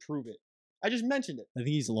 What do you mean prove it? I just mentioned it. I think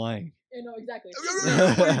he's lying. no, exactly. What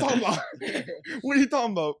are you talking about? What are you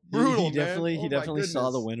talking about? Brutal, he definitely, man. he definitely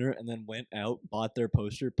saw the winner and then went out, bought their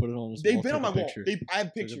poster, put it on his wall. They've been on my wall. picture. I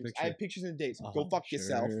have pictures. I have pictures and dates. Go fuck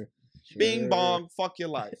yourself. Sure. Bing bong. Fuck your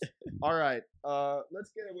life. All right.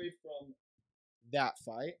 Let's get away from that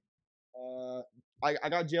fight. I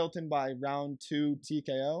got Jailton by round 2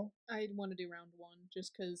 TKO. I want to do round 1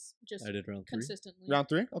 just because I did round 3. consistently. Round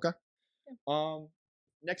 3? Okay. Yeah.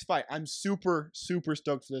 Next fight. I'm super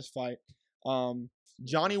stoked for this fight.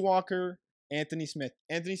 Johnny Walker, Anthony Smith.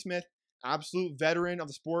 Anthony Smith, absolute veteran of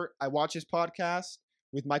the sport. I watch his podcast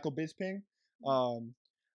with Michael Bisping.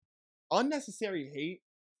 Unnecessary hate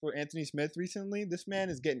for Anthony Smith recently. This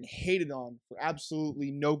man is getting hated on for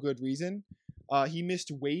absolutely no good reason. He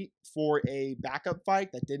missed weight for a backup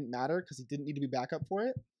fight that didn't matter because he didn't need to be backup for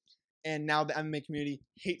it. And now the MMA community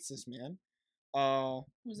hates this man.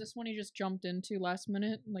 Was this one he just jumped into last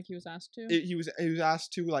minute, like he was asked to? He was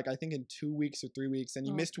asked to, like, I think in 2 weeks or 3 weeks, and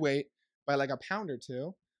he missed weight by like a pound or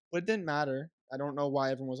two. but it didn't matter. I don't know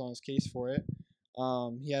why everyone was on his case for it.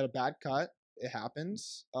 He had a bad cut. It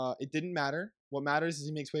happens. It didn't matter. What matters is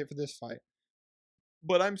he makes weight for this fight.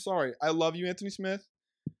 But I'm sorry. I love you, Anthony Smith.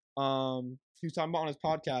 He was talking about on his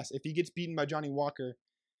podcast. If he gets beaten by Johnny Walker,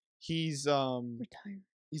 he's Retire.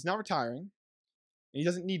 he's not retiring, and he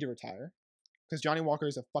doesn't need to retire because Johnny Walker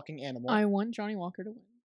is a fucking animal. I want Johnny Walker to win.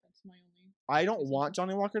 That's my only. I don't want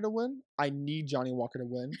Johnny Walker to win. I need Johnny Walker to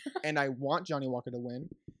win, and I want Johnny Walker to win.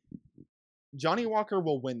 Johnny Walker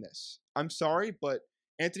will win this. I'm sorry, but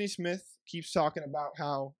Anthony Smith keeps talking about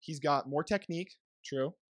how he's got more technique.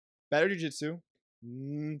 True. Better jiu-jitsu.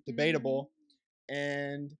 Debatable.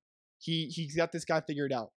 And he's got this guy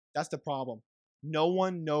figured out. That's the problem. No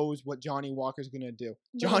one knows what Johnny Walker's gonna do.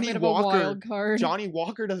 Johnny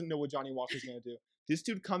Walker doesn't know what Johnny Walker's gonna do. This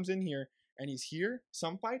dude comes in here and he's here.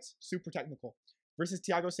 Some fights super technical. Versus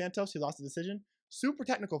Thiago Santos, he lost the decision. Super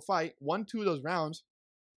technical fight. Won 2 of those rounds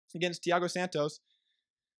against Thiago Santos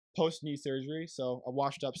post knee surgery. So a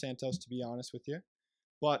washed up Santos, to be honest with you.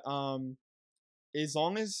 But as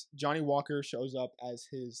long as Johnny Walker shows up as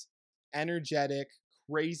his energetic,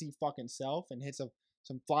 crazy fucking self and hits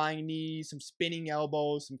some flying knees, some spinning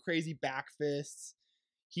elbows, some crazy back fists,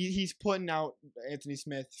 he's putting out Anthony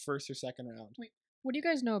Smith first or second round. Wait, what do you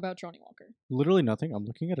guys know about Johnny Walker? Literally nothing. I'm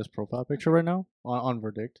looking at his profile picture right now on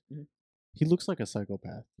Verdict. Mhm. He looks like a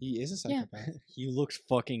psychopath. He is a psychopath. He looks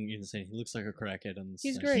fucking insane. He looks like a crackhead on the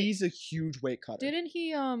He's side. great. He's a huge weight cutter. Didn't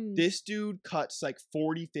he? This dude cuts like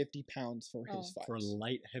 40, 50 pounds for his fights. For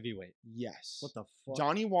light heavyweight. Yes. What the fuck?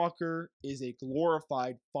 Johnny Walker is a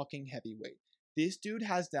glorified fucking heavyweight. This dude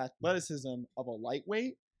has the athleticism of a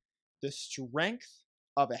lightweight, the strength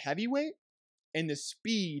of a heavyweight, and the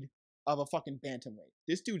speed of a fucking bantamweight.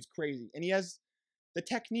 This dude's crazy. And he has the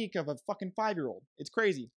technique of a fucking 5-year-old. It's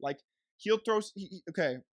crazy. Like, he'll throw...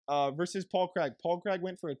 versus Paul Craig. Paul Craig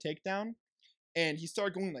went for a takedown, and he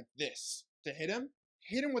started going like this to hit him.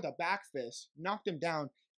 Hit him with a back fist, knocked him down,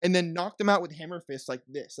 and then knocked him out with hammer fists like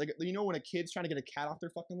this. Like, you know when a kid's trying to get a cat off their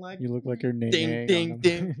fucking leg? You look like you're Ding, ding, ding,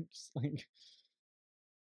 ding. Just like,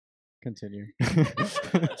 continue.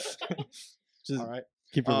 Just All right.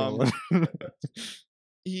 keep it rolling.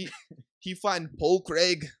 He flattened Paul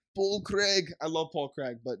Craig. Paul Craig. I love Paul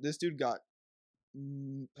Craig, but this dude got...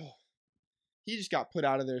 he just got put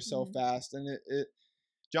out of there so fast. And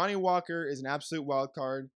Johnny Walker is an absolute wild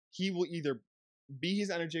card. He will either be his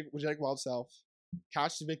energetic wild self,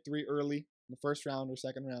 catch the victory early in the first round or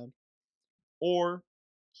second round, or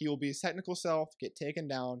he will be his technical self, get taken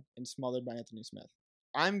down, and smothered by Anthony Smith.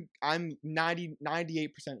 I'm 98%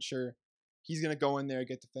 sure he's going to go in there and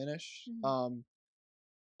get the finish.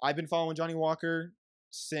 I've been following Johnny Walker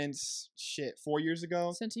since 4 years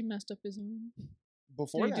ago. Since he messed up his arm.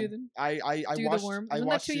 Before Did he do that, I watched the worm. I Wasn't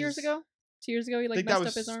watched that 2 years his- ago? 2 years ago, he I like think that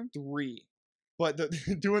messed was up his arm. 3. But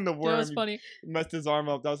doing the That worm, was funny. he messed his arm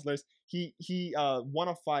up. That was hilarious. He won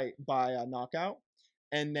a fight by a knockout,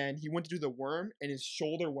 and then he went to do the worm, and his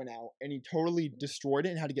shoulder went out, and he totally destroyed it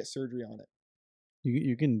and had to get surgery on it.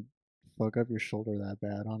 You can fuck up your shoulder that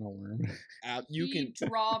bad on a worm. You He can.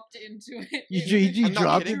 dropped into it. You I'm not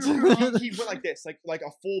dropped kidding. it. He went like this, like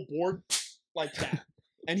a full board, like that.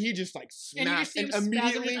 And he just like And you smacked, just see and him spazzing,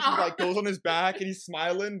 immediately like, he like goes on his back and he's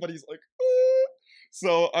smiling, but he's like, "Ah."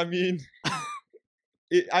 So I mean,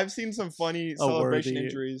 I've seen some funny celebration worthy-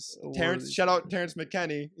 injuries. a Terrence, worthy shout out Terrence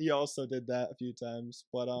McKenney. He also did that a few times,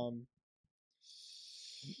 but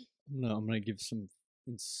No, I'm gonna give some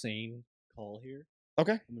insane call here.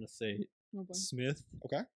 Okay. I'm gonna say Oh, boy. Smith.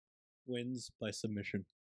 Okay. Wins by submission.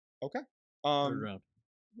 Okay. Third round.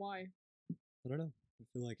 Why? I don't know. I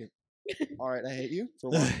feel like it. All right, I hate you for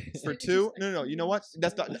one. For It's two, just no. You know what?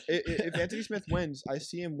 That's not. If Anthony Smith wins, I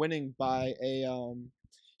see him winning by a.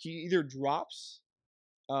 He either drops,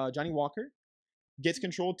 Johnny Walker, gets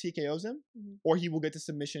controlled, TKOs him, or he will get the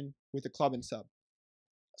submission with a club and sub.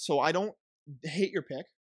 So I don't hate your pick.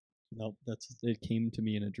 Nope. It came to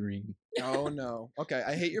me in a dream. Oh no. Okay,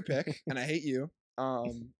 I hate your pick, and I hate you.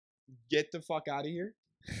 Get the fuck out of here.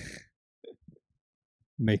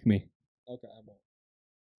 Make me. Okay, I won't.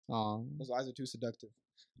 Aw. Those eyes are too seductive.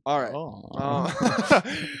 All right.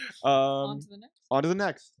 On to the next. On to the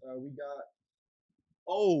next. We got.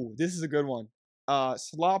 Oh, this is a good one.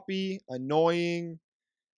 Sloppy, annoying,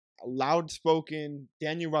 loud-spoken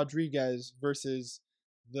Daniel Rodriguez versus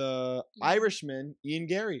the Irishman Ian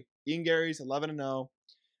Gary. Ian Gary's 11-0.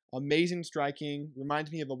 Amazing striking.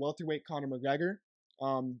 Reminds me of a welterweight Conor McGregor.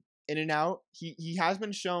 In and out. He has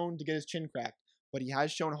been shown to get his chin cracked, but he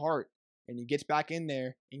has shown heart, and he gets back in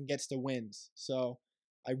there and gets the wins. So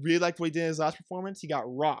I really liked what he did in his last performance. He got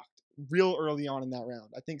rocked real early on in that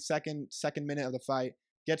round. I think second minute of the fight,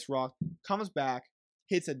 gets rocked, comes back,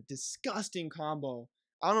 hits a disgusting combo.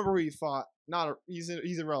 I don't remember who he fought. He's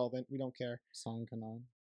irrelevant. We don't care. Song Kanan.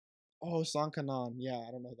 Oh, Song Kanan. Yeah,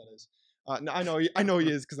 I don't know who that is. No, I know he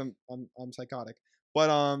is because I'm psychotic. But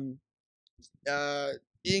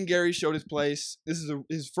Ian Gary showed his place. This is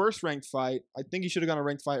his first ranked fight. I think he should have gone a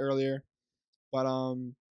ranked fight earlier, but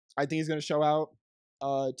I think he's gonna show out.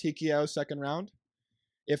 TKO second round.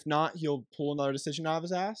 If not, he'll pull another decision out of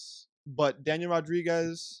his ass. But Daniel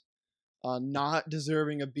Rodriguez, not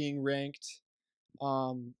deserving of being ranked.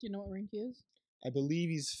 Do you know what rank he is? I believe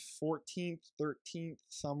he's 14th, 13th,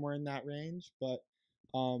 somewhere in that range. But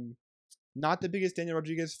not the biggest Daniel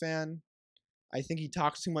Rodriguez fan. I think he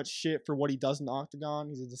talks too much shit for what he does in the octagon.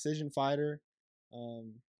 He's a decision fighter.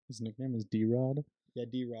 His nickname is D-Rod. Yeah,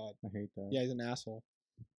 D-Rod. I hate that. Yeah, he's an asshole.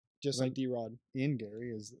 Just like D-Rod. Ian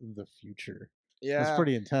Gary is the future. Yeah. That's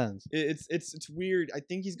pretty intense. It's weird. I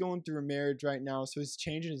think he's going through a marriage right now, so he's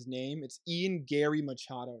changing his name. It's Ian Gary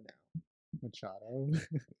Machado now. Machado.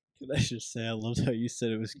 Could I just say, I loved how you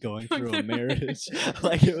said it was going through a marriage,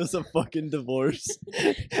 like it was a fucking divorce.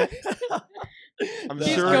 I'm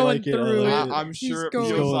He's sure. going through it. I'm sure it He's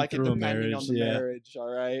feels going like it through a depending on the marriage, marriage.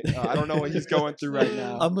 All right. I don't know what he's going through right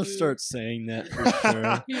now. I'm gonna start saying that for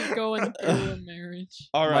sure. He's going through a marriage.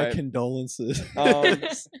 All My right. condolences.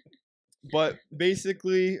 But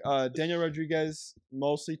basically, Daniel Rodriguez,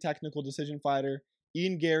 mostly technical decision fighter.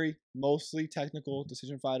 Ian Gary, mostly technical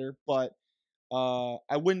decision fighter. But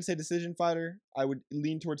I wouldn't say decision fighter. I would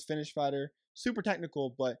lean towards finish fighter. Super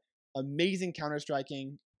technical, but amazing counter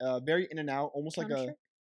striking. Very in and out, almost like a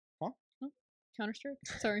Counter Strike?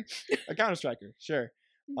 Sorry. a counter striker. Sure.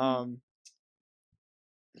 Mhm.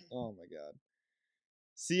 Oh my god.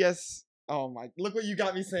 CS. Oh my! Look what you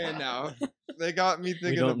got me saying now. They got me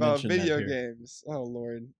thinking don't about mention that video here. games. Oh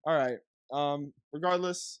lord. All right.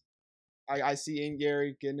 Regardless, I see Ian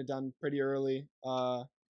Gary getting it done pretty early. I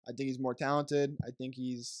think he's more talented. I think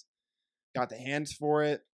he's got the hands for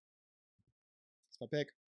it. That's my pick.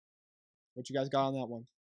 What you guys got on that one?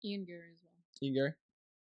 Ian Gary as well. Ian Gary.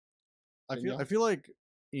 I feel like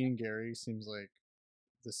Ian Gary seems like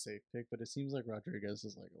the safe pick, but it seems like Rodriguez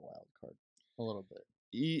is like a wild card a little bit.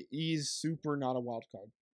 He's super not a wild card.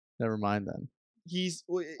 Never mind then. He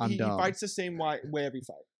dumb. fights the same way every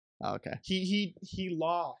fight. Oh, okay. He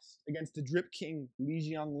lost against the Drip King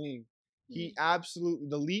Li Jiangling. He absolutely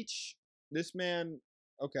the leech. This man,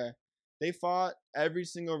 okay. They fought every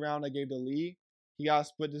single round I gave to Lee. He got a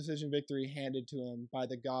split decision victory handed to him by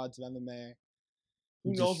the gods of MMA.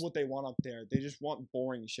 Who knows what they want up there? They just want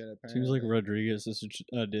boring shit. Apparently, Seems like Rodriguez is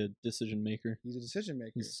a decision maker. he's a decision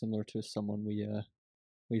maker. He's similar to someone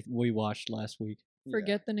we watched last week.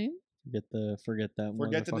 Forget the name? Forget that. Forget the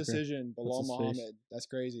motherfucker. decision. Bilal What's his face? Muhammad. That's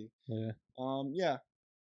crazy. Yeah. Yeah.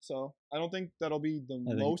 So I don't think that'll be the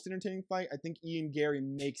think- most entertaining fight. I think Ian Gary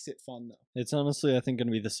makes it fun though. It's honestly, I think, gonna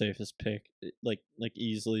be the safest pick. Like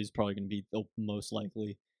easily is probably gonna be the most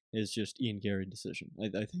likely. Is just Ian Gary decision. I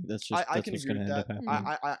think that's just I that's can what's agree gonna with end that.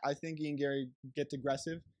 up happening. I think Ian Gary gets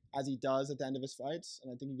aggressive as he does at the end of his fights,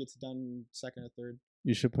 and I think he gets it done second or third.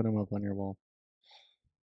 You should put him up on your wall.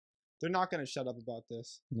 They're not gonna shut up about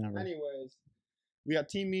this. Never. Anyways, we got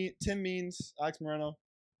Tim Means, Alex Moreno,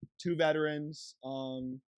 two veterans.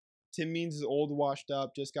 Tim Means is old, washed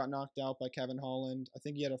up, just got knocked out by Kevin Holland. I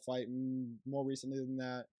think he had a fight more recently than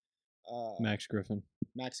that. Max Griffin.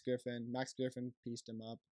 Max Griffin pieced him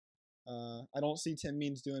up. I don't see Tim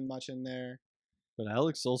Means doing much in there. But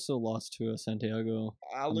Alex also lost to Santiago.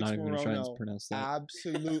 Alex I'm not even gonna try and Moreno pronounce that.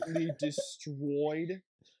 absolutely destroyed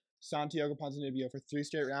Santiago Ponzinibbio for 3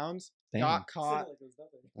 straight rounds. Damn. Got caught.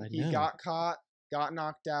 I He know. got caught. Got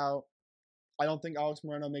knocked out. I don't think Alex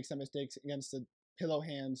Moreno makes that mistakes against the pillow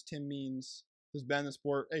hands Tim Means, who's been in the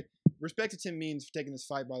sport. Hey, respect to Tim Means for taking this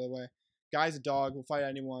fight, by the way. Guy's a dog. Will fight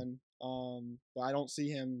anyone. But I don't see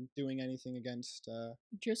him doing anything against.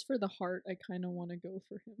 Just for the heart, I kind of want to go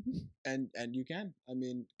for him. And you can. I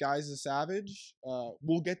mean, guy's a savage.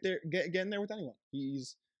 We'll get there. Get in there with anyone.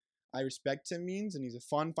 I respect Tim Means, and he's a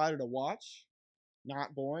fun fighter to watch.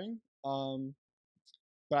 Not boring.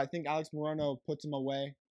 But I think Alex Moreno puts him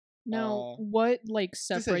away. Now, what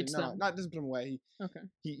separates Decision. No, them? not doesn't put him away. Okay.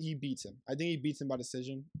 He beats him. I think he beats him by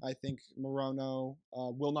decision. I think Moreno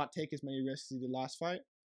will not take as many risks as he did last fight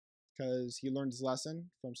because he learned his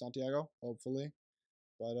lesson from Santiago, hopefully.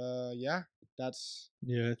 But yeah, that's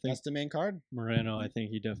the main card. Moreno, I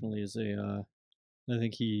think he definitely is I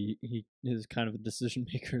think he is kind of a decision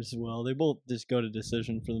maker as well. They both just go to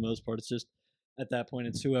decision for the most part. It's just at that point,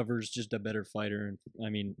 it's whoever's just a better fighter. And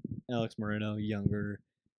I mean, Alex Moreno, younger,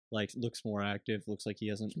 like looks more active. Looks like he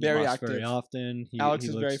hasn't Very lost very active. often. Alex he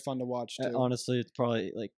is looks, very fun to watch too. honestly, it's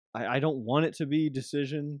probably like I don't want it to be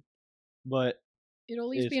decision, but It'll at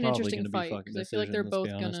least it's be an probably interesting gonna be fight fucking because I feel like they're decision,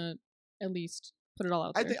 let's both be honest. gonna at least put it all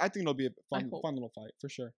out I there. think it'll be a fun hope. little fight for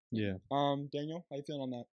sure. yeah. Daniel, how you feeling on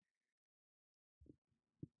that?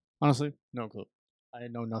 Honestly, no clue. I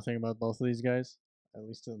know nothing about both of these guys. At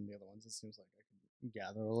least in the other ones, it seems like I can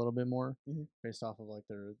gather a little bit more based off of like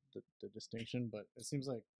the distinction. But it seems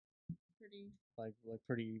like like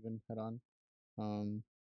pretty even head on. So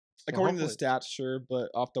According to the hopefully- stats, sure, but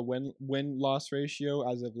off the win loss ratio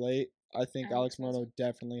as of late, I think Alex Alex has Moreno it.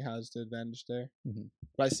 definitely has the advantage there. Mhm.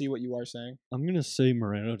 But I see what you are saying. I'm gonna say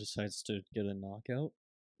Moreno decides to get a knockout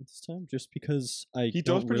this time, just because I He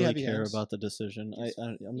throws don't pretty really heavy care hands. about the decision. Just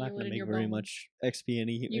I'm not feel it gonna in make your very bones. much XP You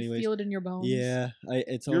anyways. feel it in your bones. Yeah,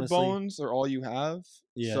 it's Your honestly, bones are all you have.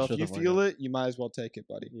 Yeah, So shut if you the fuck feel up. it, you might as well take it,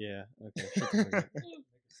 buddy. Yeah. Okay. Shut the fuck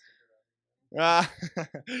up.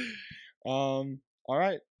 All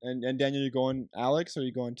right. And Daniel, you going Alex or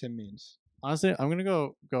you going Tim Means? Honestly, I'm gonna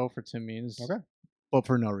go for Tim Means. Okay. but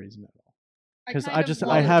for no reason at all. Because kind I of just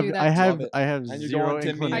wanna I have do that I too. have Love it. I have And you're zero going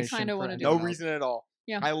Tim Means? inclination. I kinda for wanna do No anyone else. reason at all.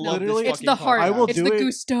 Yeah, I no. love Literally, this It's fucking the heart. I will podcast. It's do the it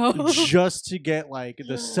gusto. just to get like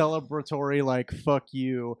the celebratory like fuck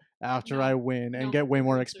you after No, I win and No, get way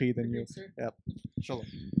more producer, XP than you. producer. Yep. Sure.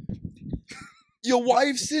 Your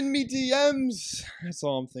wife send me DMs. That's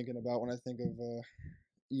all I'm thinking about when I think of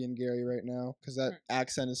Ian Gary right now, because that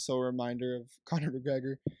accent is so a reminder of Conor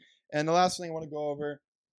McGregor. And the last thing I want to go over,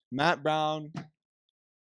 Matt Brown.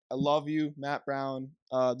 I love you, Matt Brown.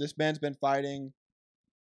 This man's been fighting,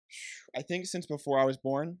 I think, since before I was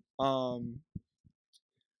born.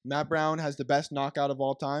 Matt Brown has the best knockout of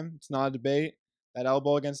all time. It's not a debate. That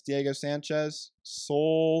elbow against Diego Sanchez,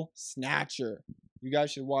 soul snatcher. You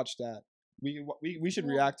guys should watch that. We should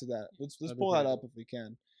react to that. Let's That'd be pull that pretty up if we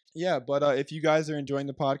can. Yeah, but if you guys are enjoying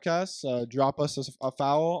the podcast, drop us a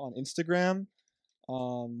follow on Instagram.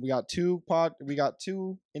 We got two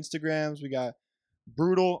Instagrams. We got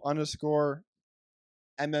brutal_MMA.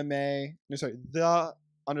 No, sorry,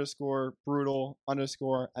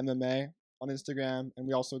 the_brutal_MMA on Instagram, and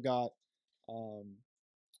we also got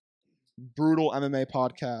Brutal MMA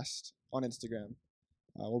Podcast on Instagram.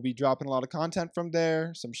 We'll be dropping a lot of content from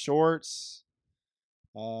there, some shorts.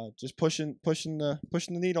 Just pushing the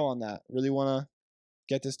needle on that. Really want to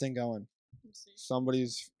get this thing going.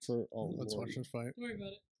 Somebody's for Let's watch this fight. Don't worry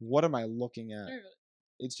about it. What am I looking at? Don't worry about it.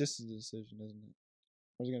 It's just a decision, isn't it?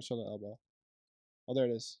 Or is it gonna show the elbow? Oh, there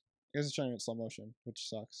it is. I guess it's showing it in slow motion, which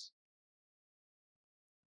sucks.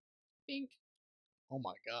 Bink. Oh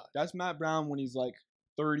my god. That's Matt Brown when he's like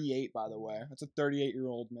 38, by the way. That's a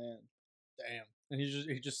 38-year-old man. Damn. And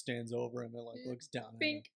he just stands over him and like looks down at him.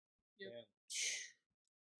 Bink. Yep.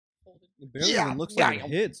 Folded. It barely Yeah, even looks like yeah.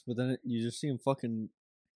 it hits, but then you just see him fucking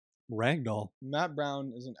ragdoll. Matt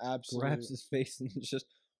Brown is an absolute. Grabs his face and it's just.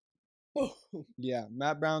 Yeah,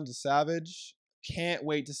 Matt Brown's a savage. Can't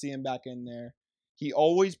wait to see him back in there. He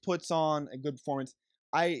always puts on a good performance.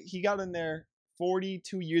 He got in there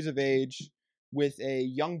 42 years of age with a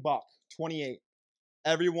young buck, 28.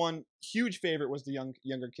 Everyone, huge favorite was the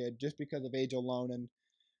younger kid just because of age alone, and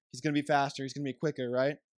he's gonna be faster. He's gonna be quicker,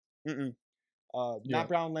 right? Matt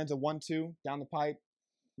Brown lands a 1-2 down the pipe,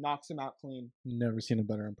 knocks him out clean. Never seen a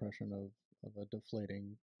better impression of a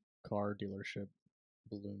deflating car dealership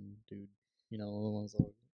balloon dude. You know, the ones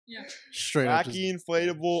that Yeah. straight up just- Wacky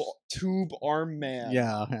inflatable tube arm man.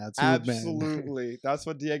 Yeah, it's Absolutely. That's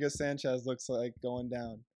what Diego Sanchez looks like going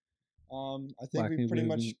down. I think we Wacky pretty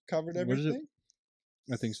much moving- covered what is it? everything.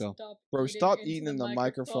 I think so. Bro, eating stop into eating in the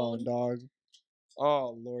microphone, dog. Oh,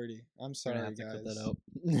 lordy. I'm I'm sorry, gonna have to guys. cut that out.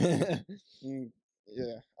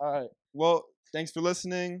 Yeah. All right. Well, thanks for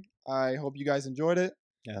listening. I hope you guys enjoyed it.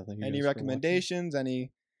 Yeah, thank you. Any guys for recommendations,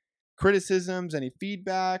 any criticisms, any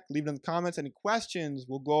feedback, leave it in the comments. Any questions,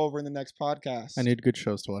 we'll go over in the next podcast. I need good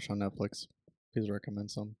shows to watch on Netflix. Please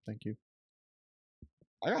recommend some. Thank you.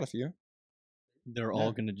 I got a few. watching. They're Yeah.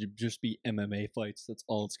 all gonna just be MMA fights. That's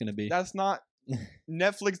all it's gonna be. That's not.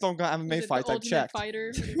 Netflix don't got Was MMA it the fights. I've Ultimate checked.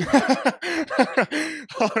 Fighter.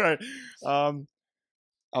 All right.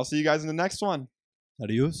 I'll see you guys in the next one.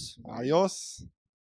 Adios. Adios.